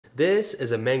This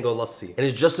is a mango lassi, and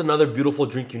it's just another beautiful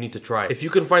drink you need to try. If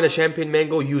you can find a champagne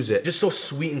mango, use it. Just so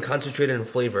sweet and concentrated in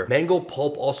flavor. Mango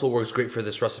pulp also works great for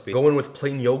this recipe. Go in with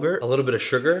plain yogurt, a little bit of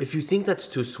sugar. If you think that's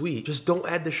too sweet, just don't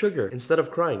add the sugar instead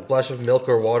of crying. Splash of milk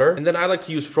or water. And then I like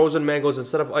to use frozen mangoes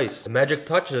instead of ice. The magic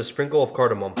touch is a sprinkle of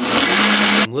cardamom.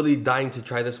 I'm literally dying to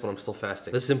try this when I'm still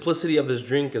fasting. The simplicity of this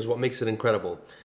drink is what makes it incredible.